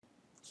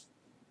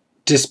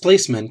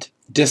Displacement,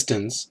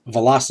 distance,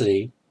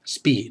 velocity,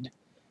 speed.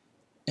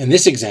 In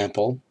this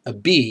example, a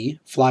bee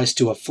flies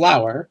to a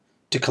flower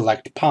to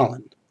collect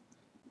pollen.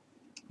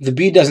 The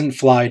bee doesn't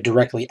fly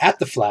directly at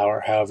the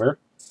flower, however.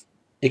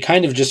 It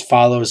kind of just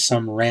follows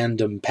some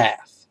random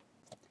path.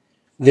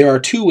 There are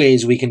two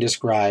ways we can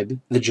describe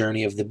the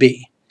journey of the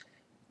bee.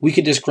 We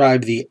could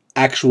describe the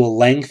actual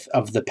length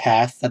of the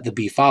path that the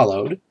bee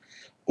followed,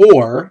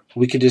 or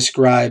we could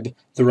describe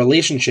the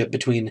relationship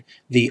between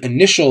the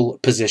initial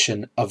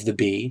position of the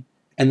bee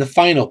and the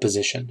final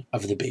position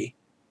of the bee.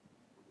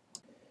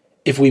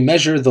 If we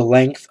measure the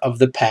length of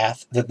the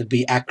path that the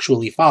bee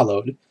actually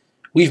followed,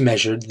 we've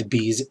measured the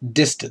bee's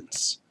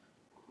distance.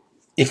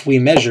 If we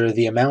measure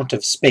the amount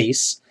of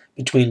space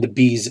between the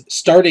bee's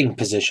starting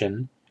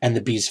position and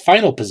the bee's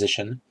final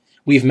position,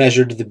 we've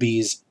measured the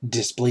bee's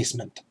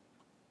displacement.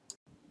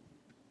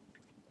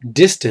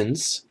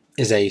 Distance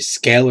is a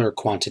scalar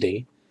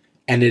quantity,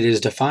 and it is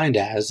defined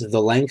as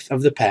the length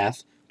of the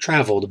path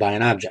traveled by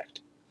an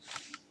object.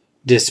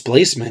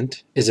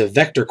 Displacement is a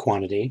vector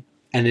quantity,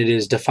 and it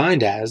is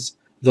defined as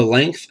the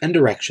length and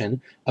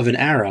direction of an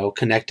arrow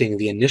connecting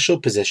the initial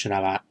position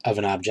of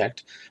an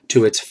object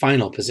to its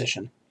final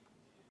position.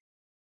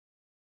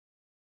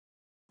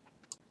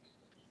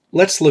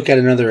 Let's look at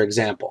another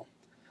example.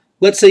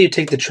 Let's say you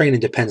take the train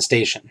into Penn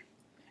Station.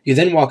 You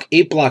then walk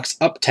 8 blocks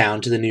uptown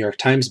to the New York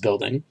Times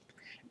building,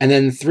 and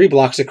then 3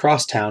 blocks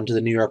across town to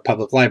the New York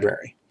Public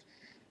Library.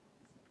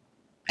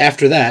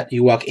 After that,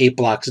 you walk 8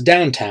 blocks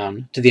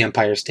downtown to the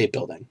Empire State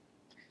Building.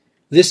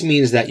 This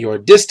means that your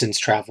distance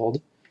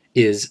traveled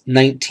is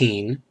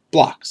 19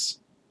 blocks.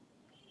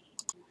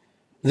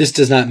 This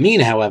does not mean,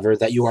 however,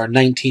 that you are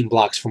 19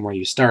 blocks from where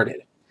you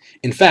started.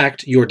 In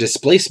fact, your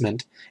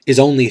displacement is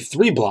only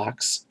 3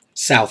 blocks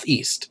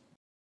southeast.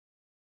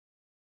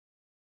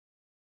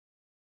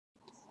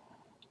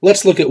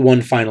 Let's look at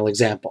one final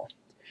example.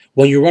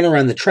 When you run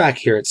around the track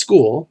here at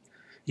school,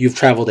 you've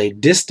traveled a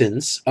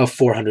distance of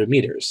 400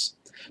 meters.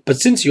 But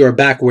since you are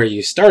back where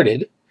you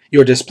started,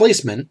 your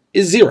displacement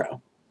is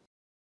 0.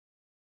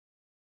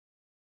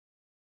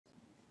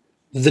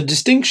 The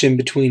distinction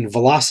between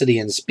velocity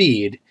and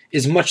speed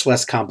is much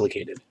less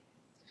complicated.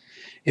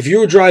 If you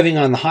were driving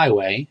on the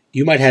highway,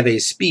 you might have a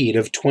speed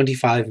of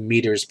 25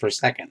 meters per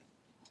second.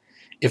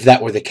 If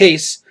that were the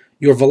case,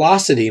 your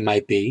velocity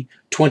might be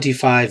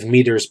 25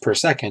 meters per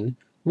second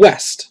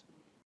west.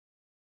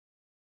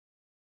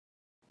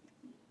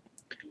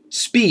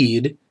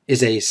 Speed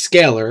is a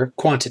scalar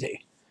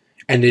quantity,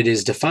 and it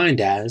is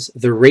defined as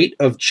the rate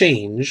of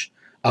change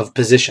of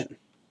position.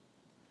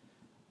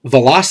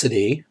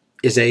 Velocity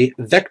is a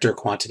vector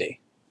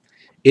quantity.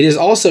 It is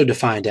also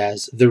defined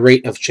as the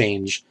rate of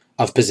change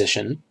of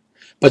position,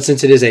 but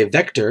since it is a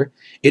vector,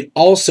 it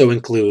also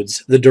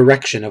includes the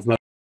direction of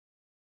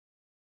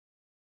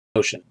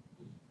motion.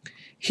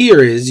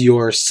 Here is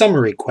your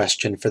summary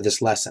question for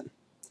this lesson.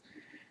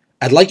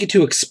 I'd like you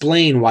to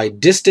explain why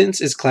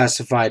distance is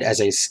classified as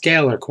a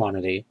scalar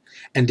quantity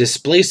and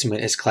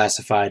displacement is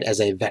classified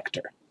as a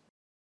vector.